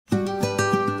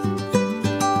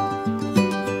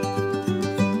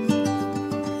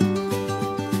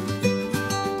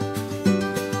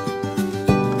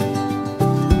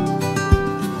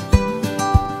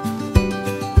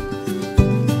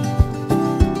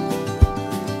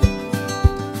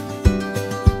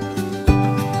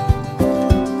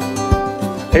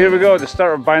Here we go, the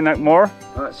start of Bynack More.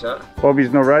 That's it.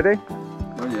 Bobby's not ready.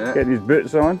 Oh yeah. Getting his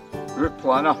boots on. Route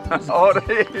planner.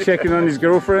 Alright. Checking on his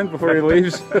girlfriend before he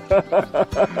leaves.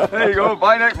 There you go,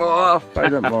 Bynack More.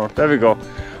 Bynack More. There we go.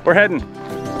 We're heading.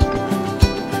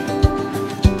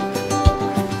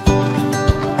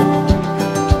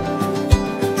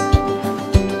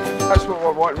 That's what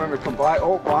we're wanting when we come back.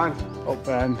 Old van. Up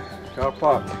and Car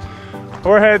park.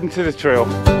 we're heading to the trail.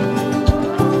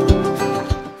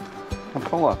 I'm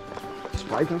full of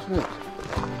spiders, mate.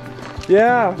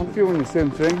 Yeah, I'm feeling the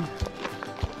same thing.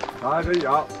 Right,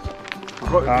 yeah.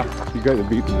 You got the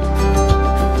beep.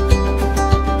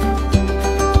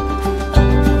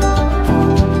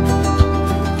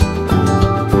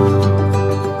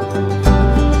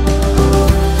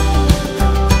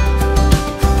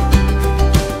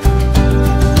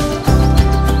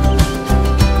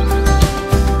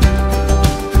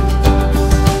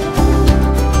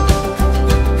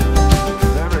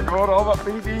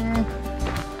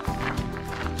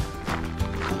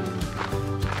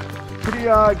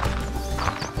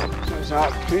 So is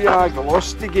that Cairngorms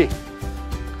velocity?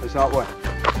 Is that one?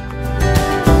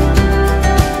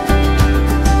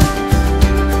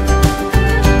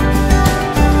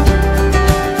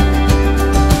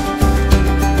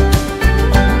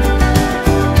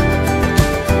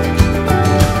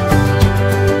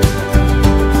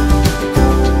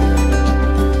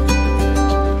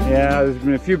 Yeah, there's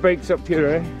been a few bikes up here,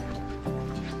 eh?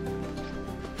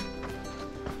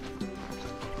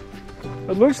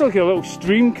 It looks like a little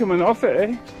stream coming off it,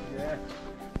 eh? Yeah.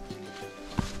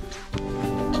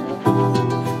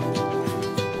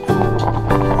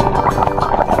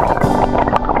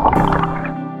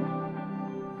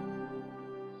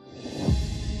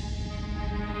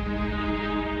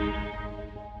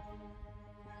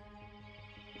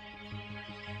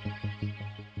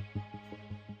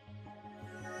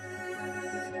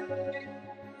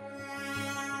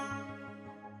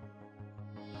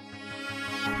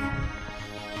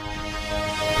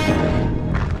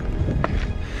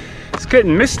 It's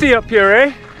getting misty up here,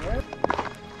 eh? Yeah.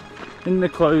 In the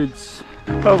clouds.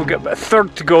 Well, we've got about a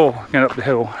third to go getting up the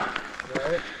hill.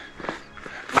 Right.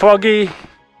 Foggy.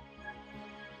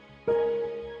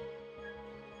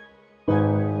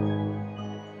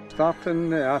 Starting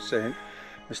the ascent,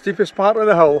 the steepest part of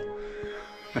the hill.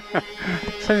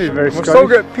 Sounded very We've Scottish. still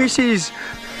got pieces.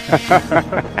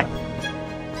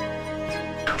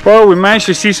 Well, we managed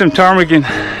to see some ptarmigan.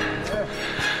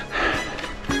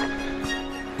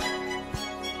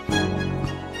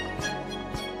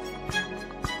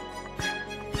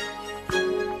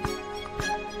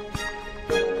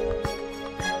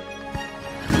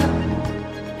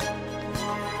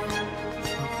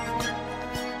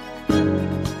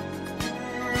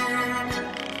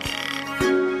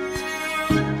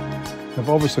 They've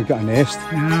obviously got a nest.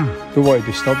 Yeah. Don't want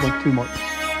to disturb them too much.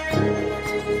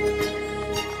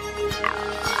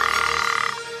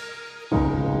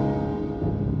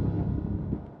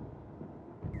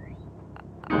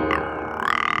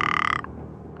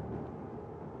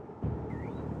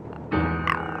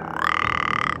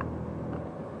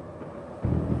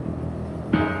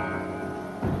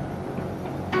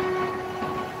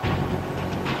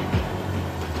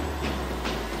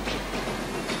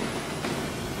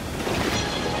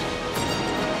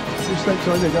 Just like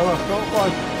trying to go off top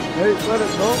one. Right, let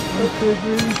it go. Okay,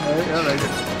 green. Right,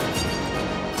 alright.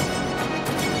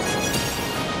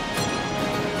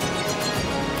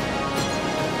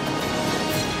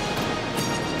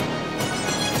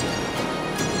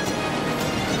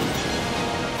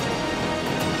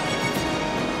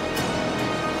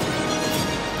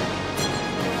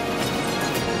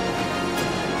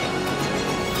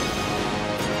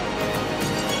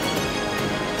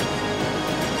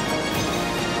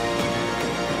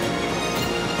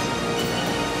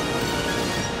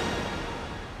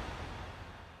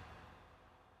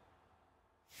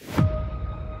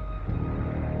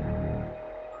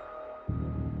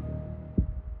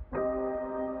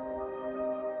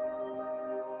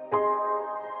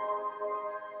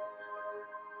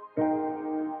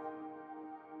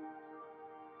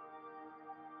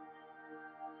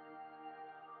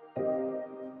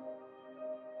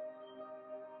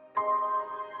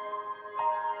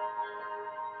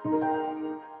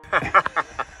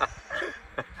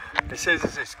 He says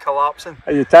it's collapsing.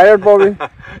 Are you tired, Bobby?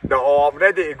 No, I'm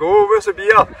ready to go. Where's the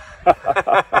beer?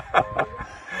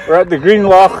 We're at the Green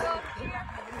Loch.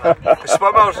 The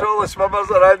swimmers, all the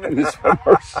swimmers are in. The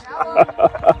swimmers.